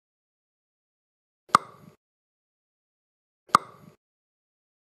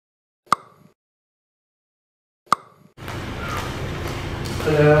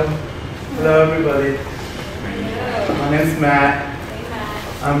Hello. Hello, everybody. My name's Matt.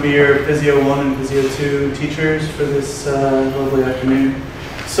 I'm your Physio 1 and Physio 2 teachers for this lovely afternoon.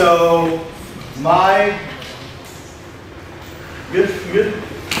 So, Good?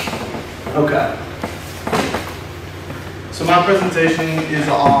 Okay. So my presentation is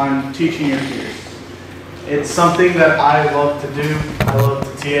on teaching your peers. It's something that I love to do. I love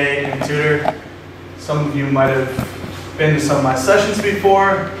to TA and tutor. Some of you might have been to some of my sessions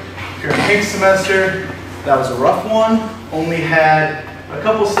before. If you're in pink semester, that was a rough one. Only had a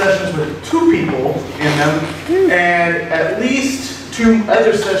couple sessions with 2 people in them, and at least 2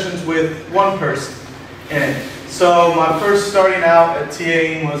 other sessions with 1 person in it. So my first starting out at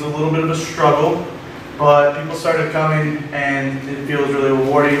TAing was a little bit of a struggle, but people started coming and it feels really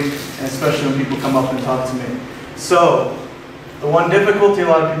rewarding, and especially when people come up and talk to me. So the one difficulty a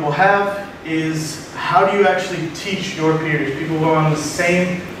lot of people have is, how do you actually teach your peers, people who are on the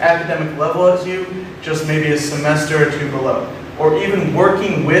same academic level as you, just maybe a semester or 2 below, or even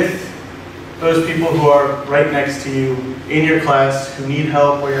working with those people who are right next to you in your class who need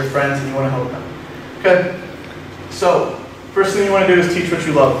help, or your friends and you want to help them. Okay? So, first thing you want to do is teach what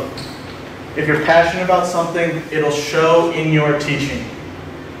you love. If you're passionate about something, it'll show in your teaching.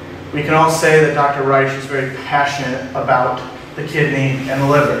 We can all say that Dr. Reich is very passionate about the kidney and the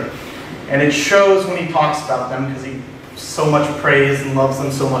liver. And it shows when he talks about them, because he so much praise and loves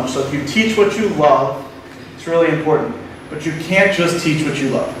them so much. So if you teach what you love, it's really important. But you can't just teach what you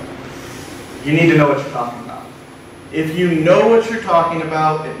love. You need to know what you're talking about. If you know what you're talking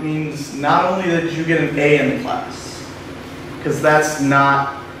about, it means not only that you get an A in the class, because that's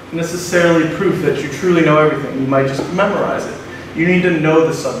not necessarily proof that you truly know everything. You might just memorize it. You need to know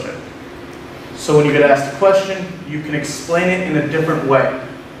the subject. So when you get asked a question, you can explain it in a different way.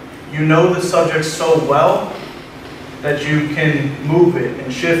 You know the subject so well that you can move it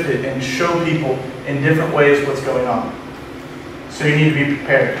and shift it and show people in different ways what's going on. So you need to be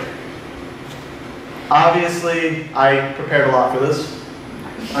prepared. Obviously, I prepared a lot for this.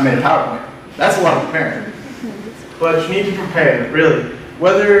 I made a PowerPoint. That's a lot of preparing. But you need to prepare, really.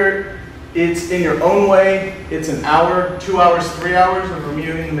 Whether it's in your own way, it's an hour, 2 hours, 3 hours of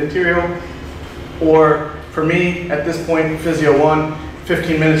reviewing the material, or for me, at this point, Physio 1,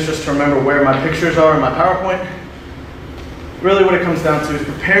 15 minutes just to remember where my pictures are in my PowerPoint. Really what it comes down to is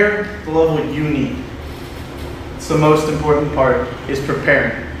prepare the level you need. It's the most important part, is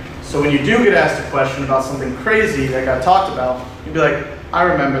preparing. So when you do get asked a question about something crazy that got talked about, you'd be like, I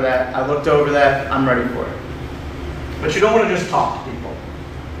remember that, I looked over that, I'm ready for it. But you don't want to just talk to people.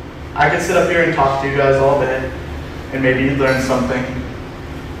 I could sit up here and talk to you guys all day, and maybe you'd learn something.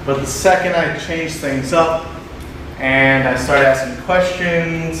 But the second I change things up, and I start asking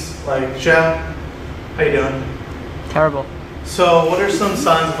questions, like, Jeff, how you doing? Terrible. So what are some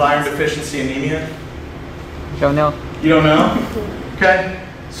signs of iron deficiency anemia? Don't know. You don't know? Okay.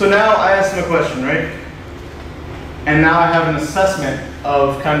 So now I ask him a question, right? And now I have an assessment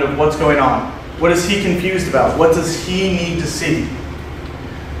of kind of what's going on. What is he confused about? What does he need to see?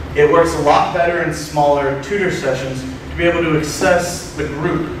 It works a lot better in smaller tutor sessions to be able to assess the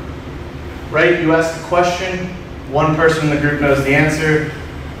group, right? You ask a question, one person in the group knows the answer.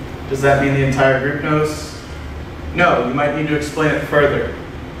 Does that mean the entire group knows? No, you might need to explain it further.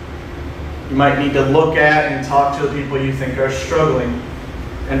 You might need to look at and talk to the people you think are struggling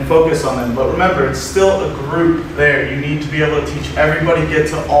and focus on them. But remember, it's still a group there. You need to be able to teach everybody, get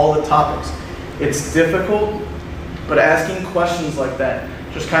to all the topics. It's difficult, but asking questions like that,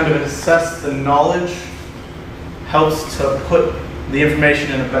 just kind of assess the knowledge, helps to put the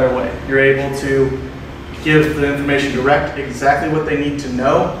information in a better way. You're able to give the information direct, exactly what they need to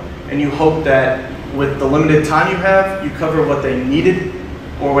know, and you hope that with the limited time you have, you cover what they needed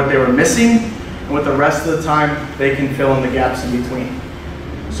or what they were missing, and with the rest of the time, they can fill in the gaps in between.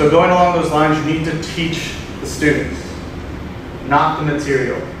 So going along those lines, you need to teach the students, not the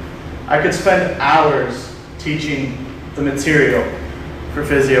material. I could spend hours teaching the material for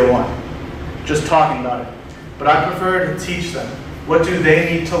Physio 1, just talking about it. But I prefer to teach them what do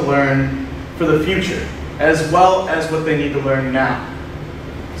they need to learn for the future, as well as what they need to learn now.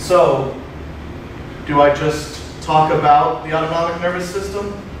 So, do I just talk about the autonomic nervous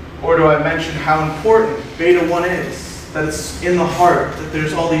system? Or do I mention how important beta 1 is? That it's in the heart, that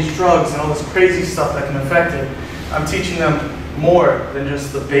there's all these drugs and all this crazy stuff that can affect it. I'm teaching them more than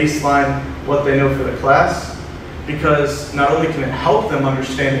just the baseline, what they know for the class, because not only can it help them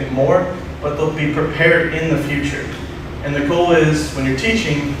understand it more, but they'll be prepared in the future. And the goal is, when you're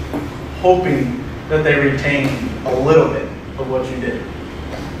teaching, hoping that they retain a little bit of what you did.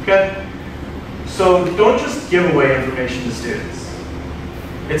 Okay? So don't just give away information to students.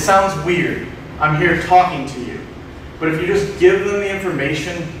 It sounds weird. I'm here talking to you. But if you just give them the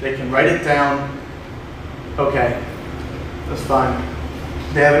information, they can write it down. Okay, that's fine.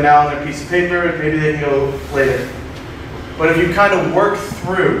 They have it now on their piece of paper, maybe they can go later. But if you kind of work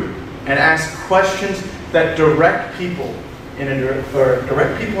through and ask questions that direct people in a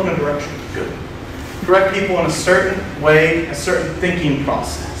direction, good. Direct people in a certain way, a certain thinking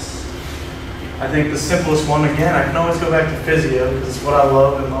process. I think the simplest one, again, I can always go back to physio because it's what I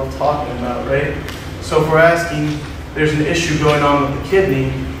love and love talking about, right? So if we're asking, there's an issue going on with the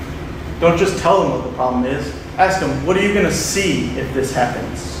kidney, don't just tell them what the problem is. Ask them, what are you going to see if this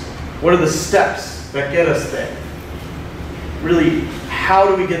happens? What are the steps that get us there? Really, how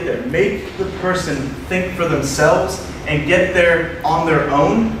do we get there? Make the person think for themselves and get there on their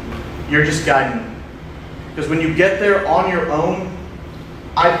own. You're just guiding them. Because when you get there on your own,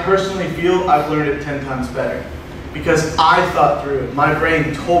 I personally feel I've learned it 10 times better. Because I thought through it. My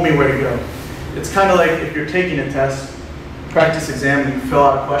brain told me where to go. It's kind of like if you're taking a test, practice exam, and you fill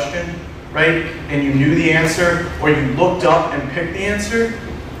out a question, right? And you knew the answer, or you looked up and picked the answer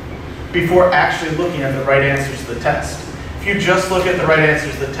before actually looking at the right answers to the test. If you just look at the right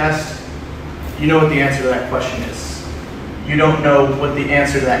answers to the test, you know what the answer to that question is. You don't know what the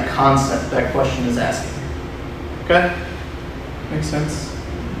answer to that concept that question is asking. Okay? Makes sense?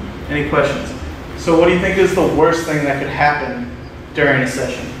 Any questions? So what do you think is the worst thing that could happen during a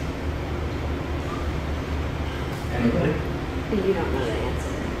session? Anybody? You don't know the answer.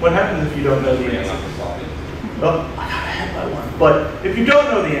 What happens if you don't know the answer? Oh, I got ahead by one. But if you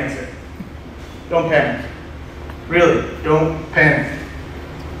don't know the answer, don't panic. Really, don't panic.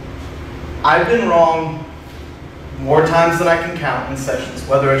 I've been wrong more times than I can count in sessions,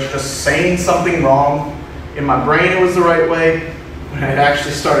 whether it's just saying something wrong. In my brain, it was the right way. When I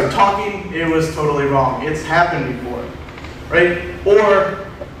actually started talking, it was totally wrong. It's happened before, right?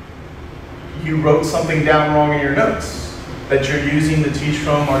 Or you wrote something down wrong in your notes that you're using to teach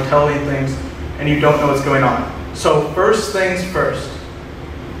from or telling things, and you don't know what's going on. So first things first.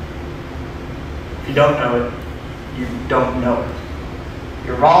 If you don't know it, you don't know it.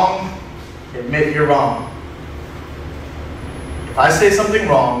 You're wrong, admit you're wrong. If I say something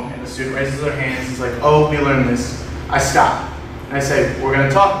wrong and the student raises their hands, he's like, oh, we learned this, I stop. And I say, we're going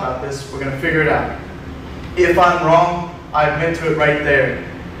to talk about this, we're going to figure it out. If I'm wrong, I admit to it right there.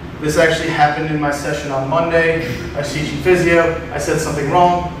 This actually happened in my session on Monday. I was teaching physio, I said something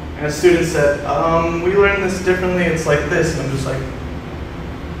wrong, and a student said, we learned this differently, it's like this. And I'm just like,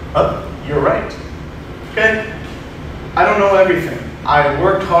 oh, you're right. Okay? I don't know everything. I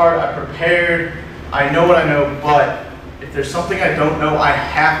worked hard, I prepared, I know what I know, but if there's something I don't know, I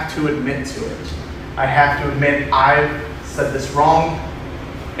have to admit to it. I have to admit I've said this wrong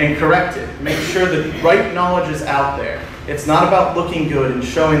and correct it. Make sure the right knowledge is out there. It's not about looking good and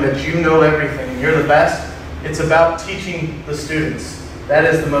showing that you know everything and you're the best. It's about teaching the students. That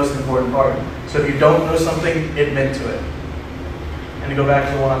is the most important part. So if you don't know something, admit to it. And to go back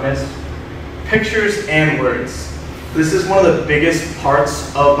to the one I missed, pictures and words. This is one of the biggest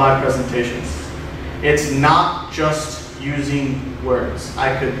parts of my presentations. It's not just using words.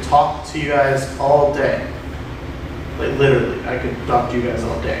 I could talk to you guys all day. Like literally, I could talk to you guys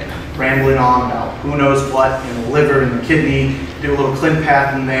all day. Rambling on about who knows what in the liver and the kidney, do a little clin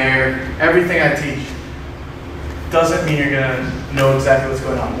path in there. Everything I teach doesn't mean you're gonna know exactly what's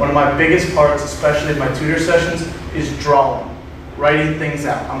going on. One of my biggest parts, especially in my tutor sessions, is drawing, writing things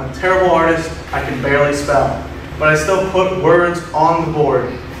out. I'm a terrible artist, I can barely spell, but I still put words on the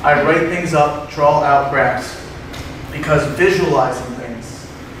board. I write things up, draw out graphs, because visualizing things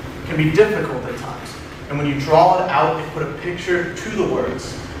can be difficult at times. And when you draw it out, you put a picture to the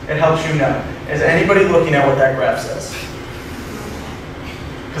words. It helps you know. Is anybody looking at what that graph says?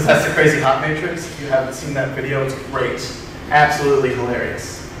 Because that's the crazy hot matrix. If you haven't seen that video, it's great. Absolutely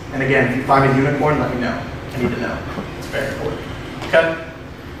hilarious. And again, if you find a unicorn, let me know. I need to know. It's very important. Okay?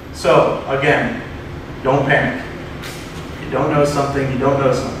 So, again, don't panic. If you don't know something, you don't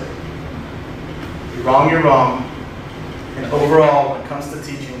know something. You're wrong, you're wrong. And overall, when it comes to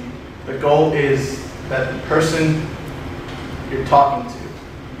teaching, the goal is that the person you're talking to,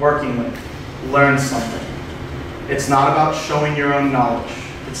 working with, learns something. It's not about showing your own knowledge.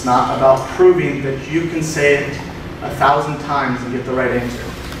 It's not about proving that you can say it 1,000 times and get the right answer.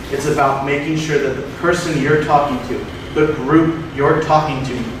 It's about making sure that the person you're talking to, the group you're talking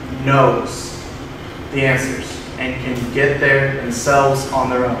to, knows the answers and can get there themselves on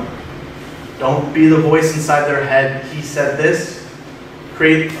their own. Don't be the voice inside their head, he said this.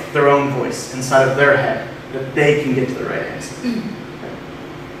 Create their own voice inside of their head that they can get to the right answer.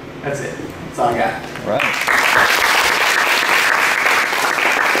 That's it. That's all I got. All right.